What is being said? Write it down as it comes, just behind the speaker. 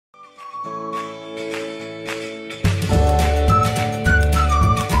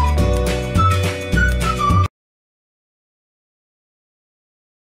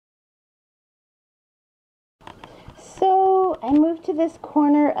into this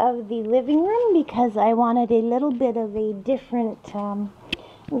corner of the living room because I wanted a little bit of a different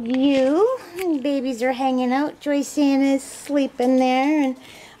view. Babies are hanging out. Joyce Ann is sleeping there, and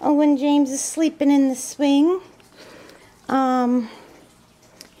Owen James is sleeping in the swing.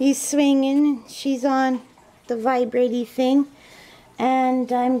 He's swinging. She's on the vibrating thing.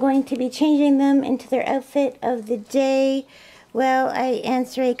 And I'm going to be changing them into their outfit of the day. Well, I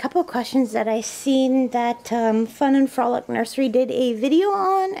answer a couple questions that I seen that Fun and Frolic Nursery did a video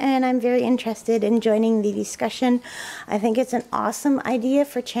on, and I'm very interested in joining the discussion. I think it's an awesome idea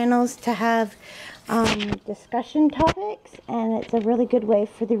for channels to have discussion topics, and it's a really good way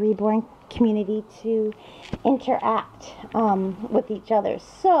for the Reborn community to interact with each other.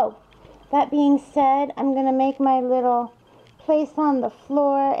 So, that being said, I'm going to make my little place on the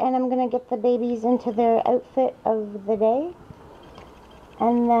floor, and I'm going to get the babies into their outfit of the day.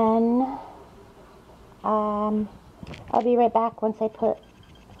 And then I'll be right back once I put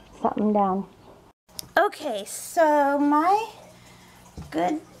something down. Okay, so my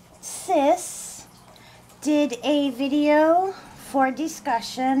good sis did a video for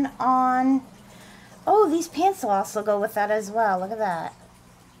discussion on, oh, these pants will also go with that as well. Look at that.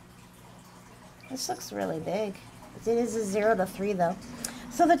 This looks really big. It is a 0 to 3 though.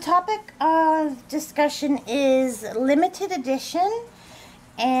 So the topic of discussion is limited edition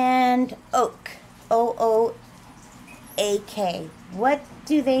and OOAK, O-O-A-K. What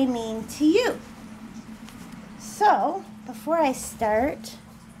do they mean to you? So, before I start,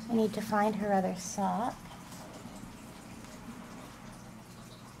 I need to find her other sock.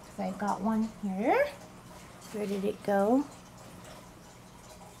 So I got one here. Where did it go?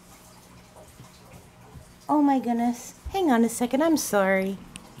 Oh my goodness. Hang on a second, I'm sorry.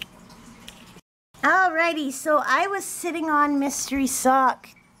 Alrighty, so I was sitting on Mystery Sock,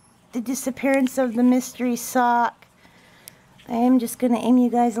 the disappearance of the Mystery Sock. I am just going to aim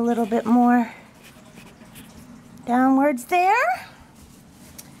you guys a little bit more downwards there.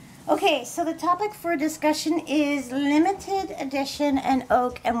 Okay, so the topic for discussion is limited edition and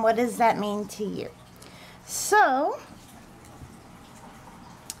OOAK, and what does that mean to you? So,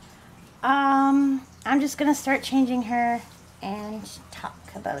 I'm just going to start changing her and talk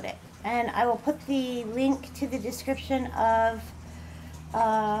about it. And I will put the link to the description of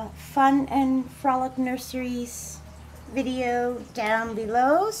Fun and Frolic Nursery's video down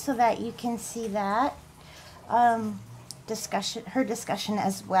below so that you can see that her discussion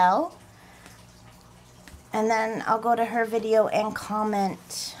as well. And then I'll go to her video and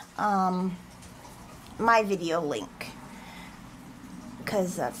comment my video link,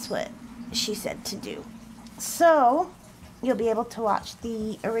 because that's what she said to do. So you'll be able to watch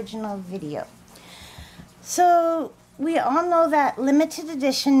the original video. So we all know that limited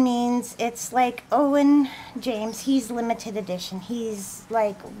edition means it's like Owen James, he's limited edition. He's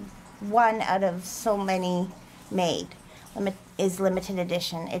like one out of so many made. Is limited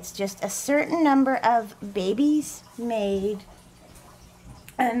edition. It's just a certain number of babies made,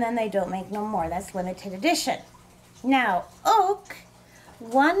 and then they don't make no more. That's limited edition. Now, OOAK,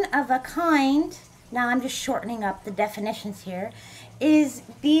 one of a kind, now I'm just shortening up the definitions here, is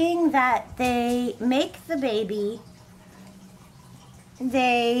being that they make the baby,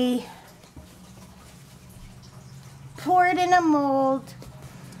 they pour it in a mold,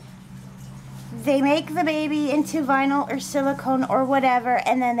 they make the baby into vinyl or silicone or whatever,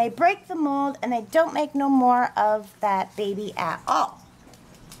 and then they break the mold and they don't make no more of that baby at all.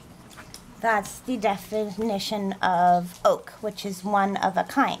 That's the definition of OOAK, which is one of a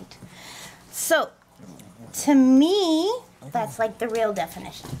kind. So, to me, that's like the real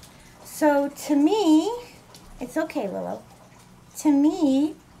definition. So, to me, it's okay, Willow. To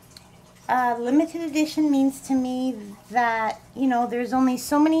me, limited edition means to me that, you know, there's only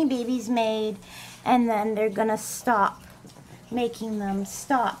so many babies made, and then they're gonna stop making them,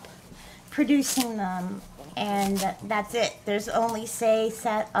 stop producing them, and that's it. There's only, say,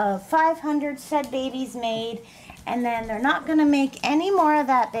 set of 500 said babies made, and then they're not gonna make any more of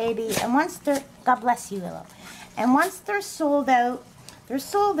that baby. And once they're, God bless you, Willow, and once they're sold out, they're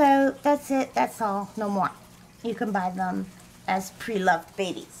sold out. That's it. That's all. No more. You can buy them as pre-loved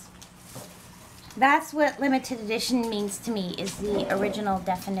babies. That's what limited edition means to me, is the original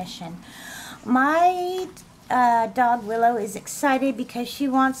definition. My dog Willow is excited because she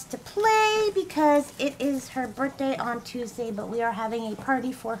wants to play, because it is her birthday on Tuesday, but we are having a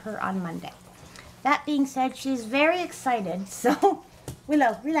party for her on Monday. That being said, she's very excited. So,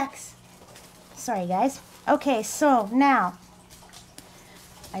 Willow, relax. Sorry, guys. Okay, so now,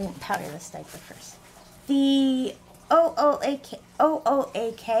 I didn't powder this diaper first. The OOAK,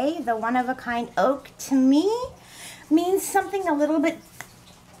 the one-of-a-kind OOAK, to me, means something a little bit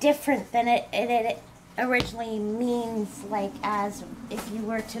different than it originally means, like as if you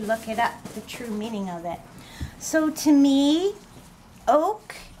were to look it up, the true meaning of it. So to me,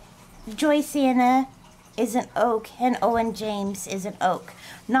 oak, Joyce Anna is an oak and Owen James is an oak.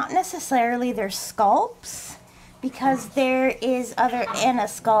 Not necessarily their sculpts, because there is other Anna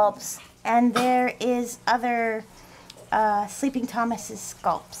sculpts and there is other Sleeping Thomas's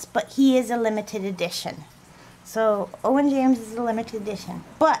sculpts, but he is a limited edition. So Owen James is a limited edition,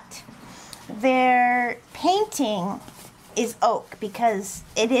 but their painting is oak because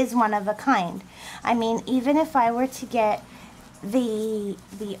it is one of a kind. I mean, even if I were to get the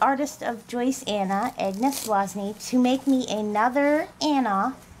artist of Joyce Anna, Agnes Wozni, to make me another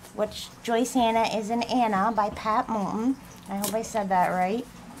Anna, which Joyce Anna is an Anna by Pat Moulton. I hope I said that right.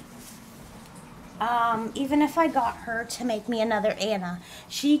 Even if I got her to make me another Anna,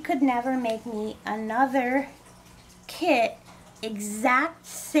 she could never make me another kit exact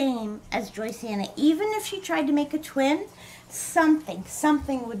same as Joyce Anna. Even if she tried to make a twin,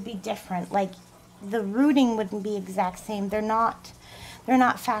 something would be different. Like the rooting wouldn't be exact same. They're not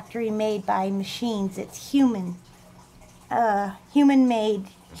factory made by machines. It's human made,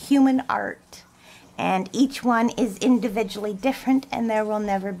 human art. And each one is individually different, and there will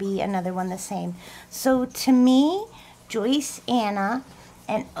never be another one the same. So to me, Joyce Anna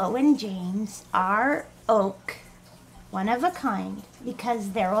and Owen James are oak, one of a kind,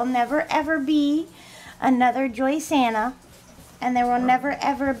 because there will never ever be another Joyce Anna, and there will never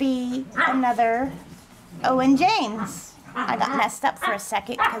ever be another Owen James. I got messed up for a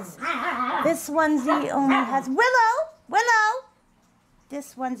second because this onesie only has Willow.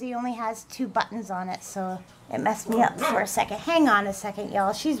 This onesie only has 2 buttons on it, so it messed me up for a second. Hang on a second,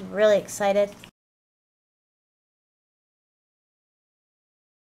 y'all. She's really excited.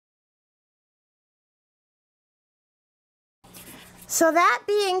 So that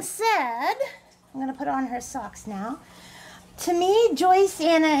being said, I'm going to put on her socks now. To me, Joyce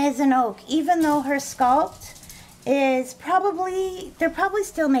Anna is an oak, even though her sculpt is they're probably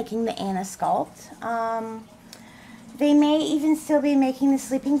still making the Anna sculpt. They may even still be making the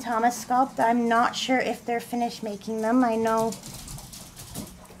Sleeping Thomas sculpt. I'm not sure if they're finished making them. I know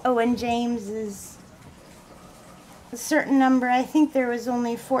Owen James is a certain number. I think there was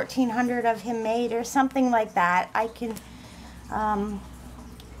only 1,400 of him made or something like that. I can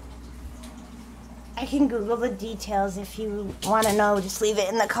Google the details if you want to know. Just leave it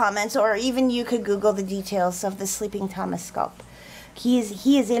in the comments, or even you could Google the details of the Sleeping Thomas sculpt. He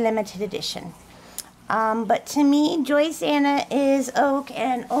is a limited edition. But to me, Joyce Anna is oak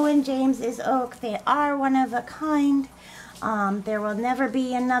and Owen James is oak. They are one of a kind. There will never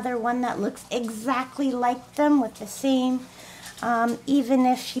be another one that looks exactly like them with the same, even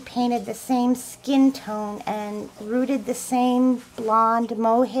if she painted the same skin tone and rooted the same blonde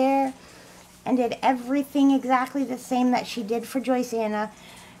mohair and did everything exactly the same that she did for Joyce Anna,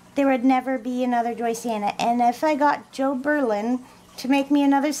 there would never be another Joyce Anna. And if I got Joe Berlin to make me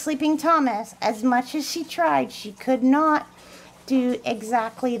another Sleeping Thomas, as much as she tried, she could not do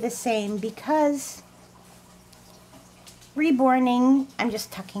exactly the same, because reborning, I'm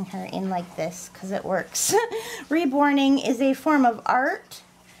just tucking her in like this because it works. Reborning is a form of art,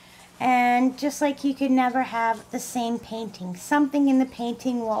 and just like you could never have the same painting, something in the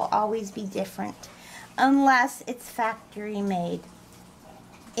painting will always be different unless it's factory made.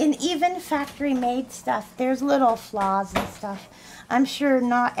 In even factory made stuff, there's little flaws and stuff. I'm sure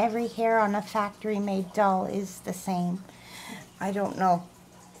not every hair on a factory made doll is the same. I don't know.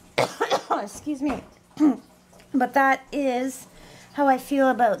 Excuse me. But that is how I feel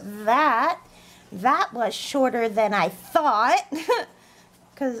about that. That was shorter than I thought,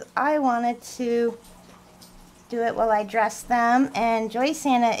 because I wanted to do it while I dressed them, and Joyce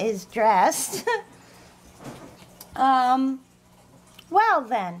Anna is dressed. Well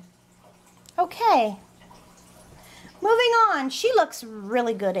then, okay. Moving on, she looks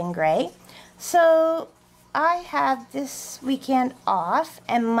really good in gray. So I have this weekend off,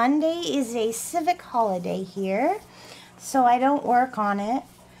 and Monday is a civic holiday here, so I don't work on it.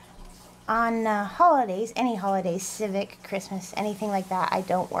 On holidays, any holidays, civic, Christmas, anything like that, I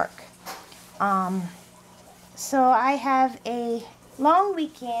don't work. So I have a long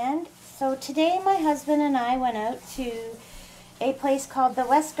weekend. So today my husband and I went out to a place called the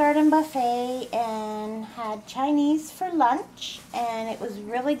West Garden Buffet and had Chinese for lunch, and it was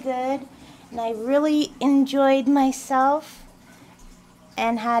really good, and I really enjoyed myself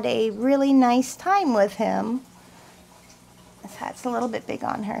and had a really nice time with him. This hat's a little bit big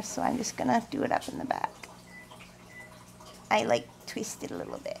on her, so I'm just gonna do it up in the back. I like twist it a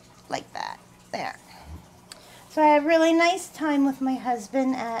little bit like that. There. So I had a really nice time with my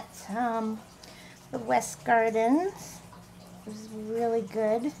husband at the West Gardens. It was a really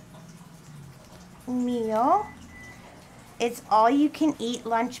good meal. It's all you can eat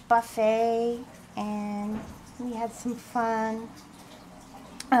lunch buffet, and we had some fun.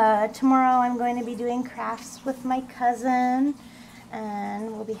 Tomorrow I'm going to be doing crafts with my cousin,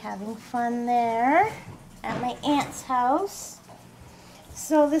 and we'll be having fun there at my aunt's house.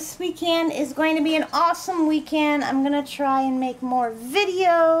 So this weekend is going to be an awesome weekend. I'm going to try and make more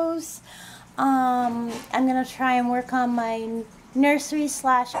videos. I'm going to try and work on my nursery /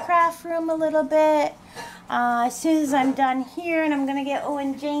 craft room a little bit. As soon as I'm done here and I'm going to get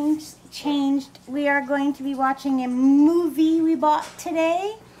Owen changed, we are going to be watching a movie we bought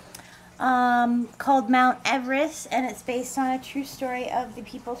today called Mount Everest, and it's based on a true story of the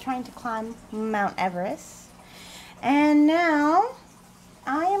people trying to climb Mount Everest. And now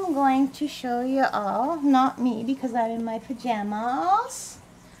I am going to show you all, not me because I'm in my pajamas,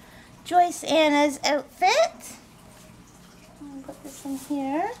 Joyce Anna's outfit. I'll put this in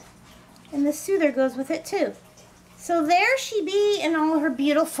here. And the soother goes with it too. So there she be in all her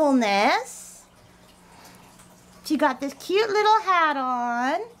beautifulness. She got this cute little hat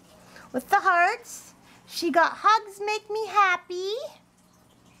on with the hearts. She got hugs make me happy.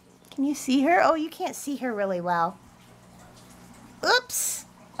 Can you see her? Oh, you can't see her really well. Oops.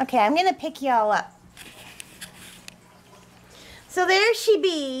 Okay, I'm going to pick y'all up. So there she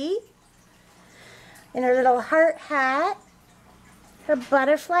be in her little heart hat. Her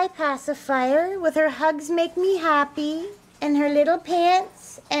butterfly pacifier with her hugs make me happy, and her little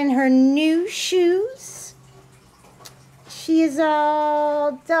pants and her new shoes. She is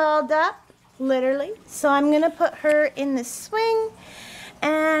all dolled up, literally. So I'm going to put her in the swing,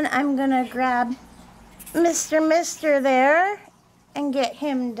 and I'm going to grab Mr. there and get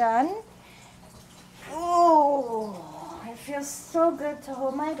him done. Oh, it feels so good to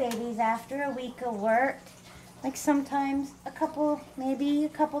hold my babies after a week of work. Like sometimes maybe a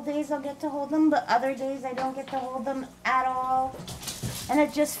couple days I'll get to hold them, but other days I don't get to hold them at all. And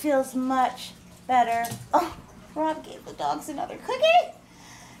it just feels much better. Oh, Rob gave the dogs another cookie.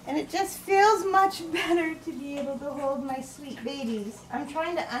 And it just feels much better to be able to hold my sweet babies. I'm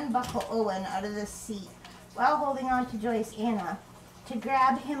trying to unbuckle Owen out of this seat while holding on to Joyce Anna to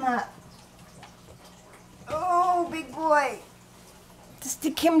grab him up. Oh, big boy. To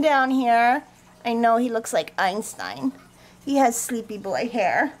stick him down here. I know he looks like Einstein. He has sleepy boy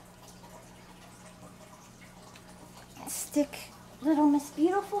hair. Stick little Miss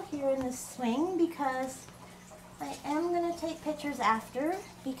Beautiful here in this swing because I am going to take pictures after,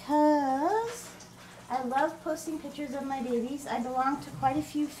 because I love posting pictures of my babies. I belong to quite a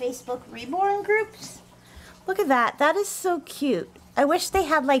few Facebook Reborn groups. Look at that. That is so cute. I wish they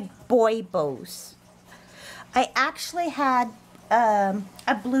had like boy bows. I actually had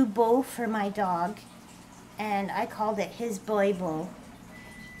a blue bow for my dog, and I called it his boy bow.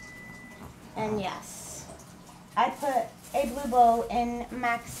 And yes, I put a blue bow in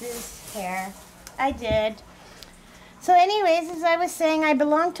Max's hair. I did. So anyways, as I was saying, I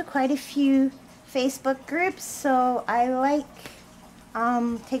belong to quite a few Facebook groups, so I like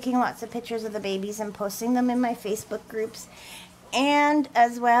taking lots of pictures of the babies and posting them in my Facebook groups, and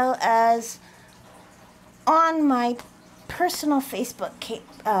as well as on my personal Facebook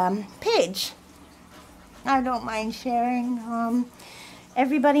page. I don't mind sharing.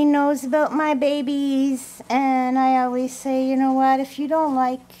 Everybody knows about my babies, and I always say, you know what, if you don't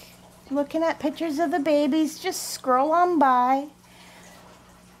like looking at pictures of the babies, just scroll on by.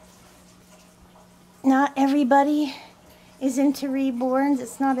 Not everybody is into reborns.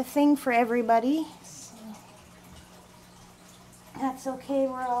 It's not a thing for everybody. That's okay,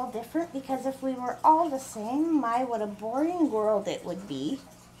 we're all different, because if we were all the same, my, what a boring world it would be,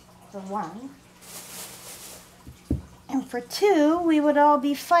 for one. And for two, we would all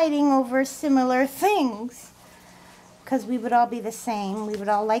be fighting over similar things, because we would all be the same, we would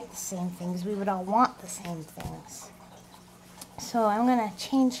all like the same things, we would all want the same things. So I'm going to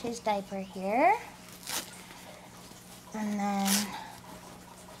change his diaper here, and then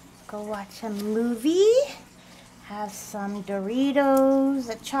go watch a movie. Have some Doritos,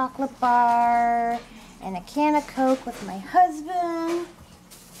 a chocolate bar, and a can of Coke with my husband.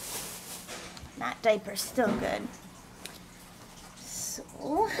 That diaper's still good.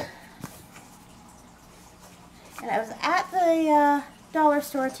 So, and I was at the dollar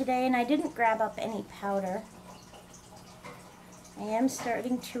store today, and I didn't grab up any powder. I am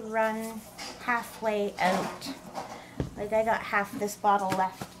starting to run halfway out. Like, I got half this bottle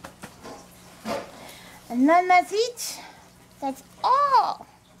left. And then that's it. That's all.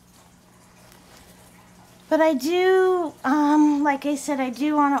 But I do, like I said, I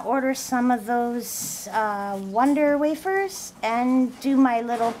do want to order some of those Wonder wafers and do my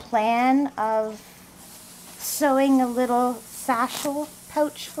little plan of sewing a little satchel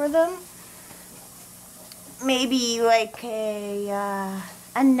pouch for them. Maybe like a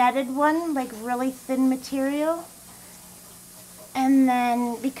netted one, like really thin material. And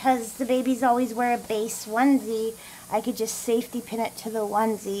then, because the babies always wear a base onesie, I could just safety pin it to the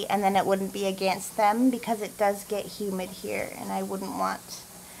onesie, and then it wouldn't be against them, because it does get humid here, and I wouldn't want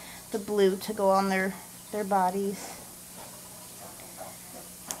the blue to go on their bodies.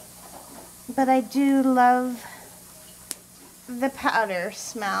 But I do love the powder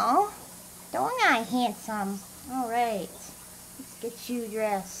smell. Don't I, handsome? Alright, let's get you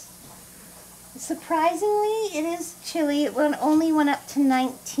dressed. Surprisingly, it is chilly. It only went up to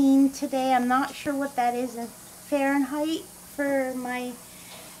 19 today. I'm not sure what that is in Fahrenheit for my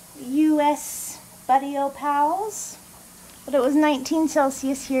US buddy-o pals. But it was 19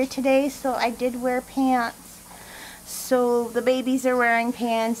 Celsius here today, so I did wear pants. So the babies are wearing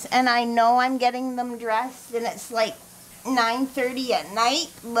pants, and I know I'm getting them dressed, and it's like 9:30 at night,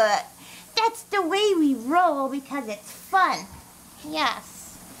 but that's the way we roll because it's fun. Yes.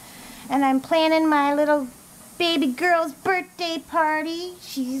 And I'm planning my little baby girl's birthday party.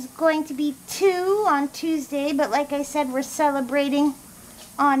 She's going to be 2 on Tuesday, but like I said, we're celebrating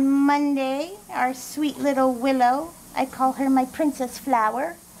on Monday, our sweet little Willow. I call her my princess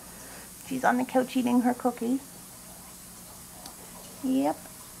flower. She's on the couch eating her cookie. Yep.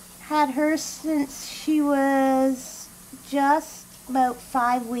 Had her since she was just about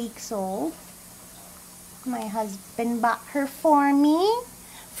 5 weeks old. My husband bought her for me.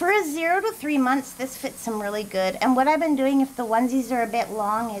 For a 0 to 3 months, this fits them really good. And what I've been doing, if the onesies are a bit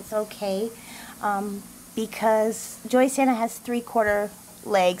long, it's okay. Because Joyce Anna has 3/4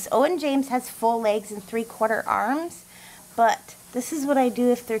 legs. Owen James has full legs and 3/4 arms. But this is what I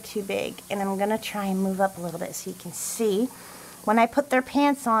do if they're too big. And I'm going to try and move up a little bit so you can see. When I put their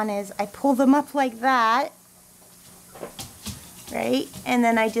pants on is I pull them up like that. Right? And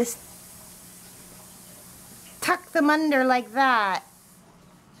then I just tuck them under like that.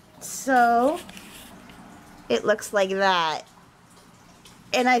 So it looks like that,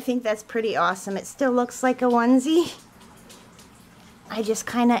 and I think that's pretty awesome. It still looks like a onesie. I just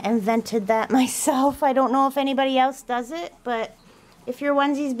kind of invented that myself. I don't know if anybody else does it, but if your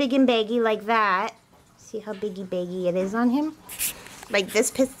onesie's big and baggy like that, see how biggy baggy it is on him? Like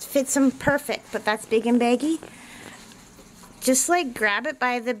this fits him perfect, but that's big and baggy. Just like grab it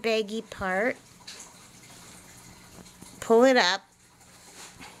by the baggy part, pull it up.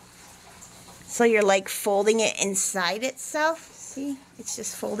 So you're like folding it inside itself. See? It's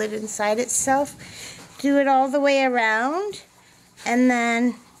just folded inside itself. Do it all the way around. And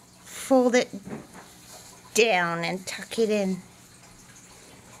then fold it down and tuck it in.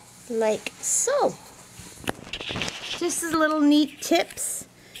 Like so. Just as little neat tips.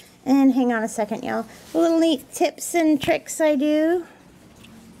 And hang on a second, y'all. Little neat tips and tricks I do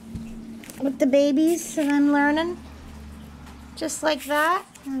with the babies that I'm learning. Just like that.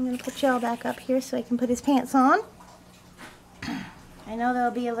 I'm going to put y'all back up here so I can put his pants on. I know they'll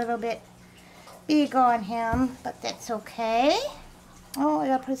be a little bit big on him, but that's okay. Oh, I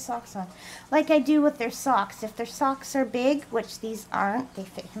got to put his socks on. Like I do with their socks. If their socks are big, which these aren't, they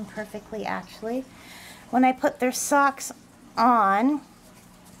fit him perfectly actually. When I put their socks on,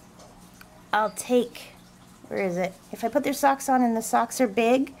 I'll take, where is it? If I put their socks on and the socks are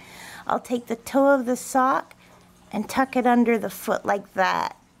big, I'll take the toe of the sock and tuck it under the foot like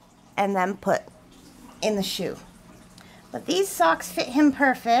that, and then put in the shoe. But these socks fit him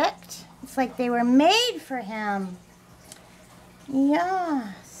perfect. It's like they were made for him.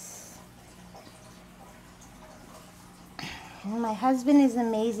 Yes. And my husband is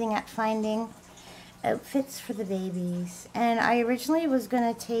amazing at finding outfits for the babies. And I originally was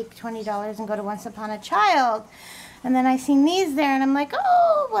going to take $20 and go to Once Upon a Child. And then I seen these there, and I'm like,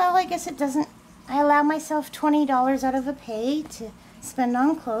 oh, well, I guess it doesn't. I allow myself $20 out of a pay to spend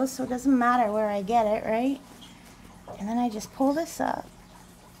on clothes, so it doesn't matter where I get it, right? And then I just pull this up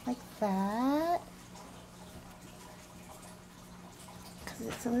like that, because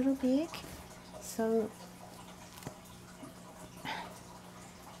it's a little big. So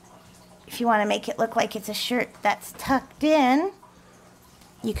if you want to make it look like it's a shirt that's tucked in,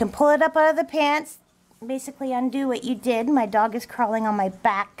 you can pull it up out of the pants, basically undo what you did. My dog is crawling on my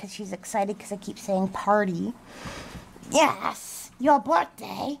back because she's excited because I keep saying party. Yes, your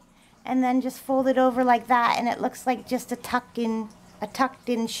birthday. And then just fold it over like that, and it looks like just a tucked in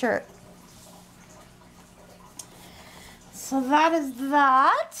shirt. So that is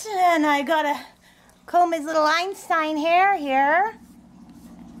that, and I got a comb his little Einstein hair here.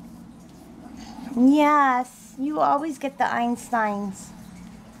 Yes, you always get the Einsteins.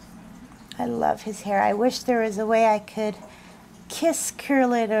 I love his hair. I wish there was a way I could kiss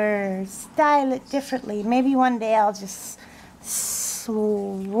curl it or style it differently. Maybe one day I'll just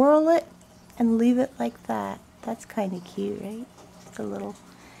swirl it and leave it like that. That's kind of cute, right? Just a little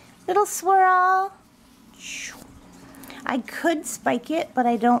swirl. I could spike it, but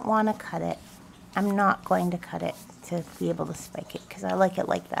I don't want to cut it. I'm not going to cut it to be able to spike it because I like it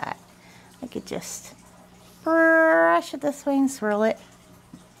like that. I could just brush it this way and swirl it.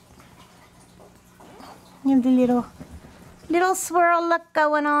 You have the little swirl look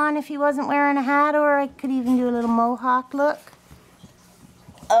going on if he wasn't wearing a hat, or I could even do a little mohawk look.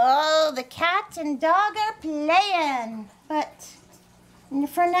 Oh, the cat and dog are playing, but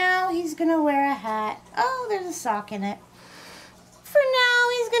for now he's gonna wear a hat. Oh, there's a sock in it. For now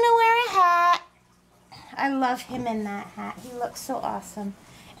he's gonna wear a hat. I love him in that hat. He looks so awesome.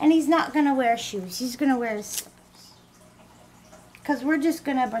 And he's not gonna wear shoes. He's gonna wear his slippers. Because we're just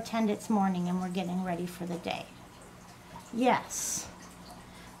gonna pretend it's morning and we're getting ready for the day. Yes.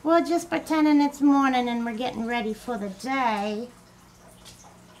 We're just pretending it's morning and we're getting ready for the day.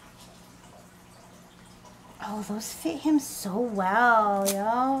 Oh, those fit him so well,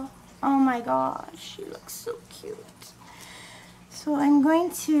 y'all. Oh my gosh, he looks so cute. So I'm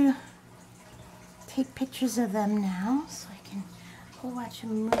going to take pictures of them now so I can go watch a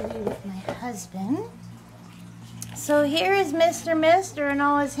movie with my husband. So here is Mr. in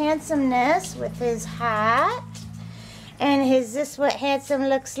all his handsomeness with his hat. And is this what handsome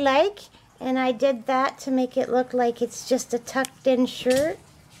looks like? And I did that to make it look like it's just a tucked in shirt.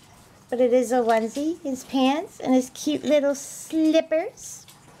 But it is a onesie, his pants, and his cute little slippers.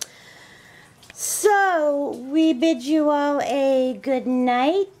 So, we bid you all a good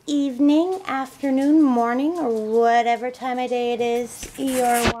night, evening, afternoon, morning, or whatever time of day it is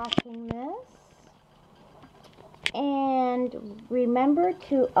you're watching this. And remember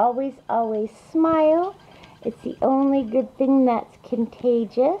to always, always smile. It's the only good thing that's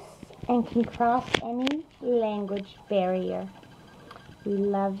contagious and can cross any language barrier. We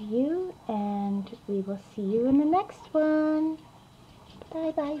love you, and we will see you in the next one.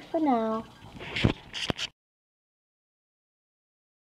 Bye-bye for now.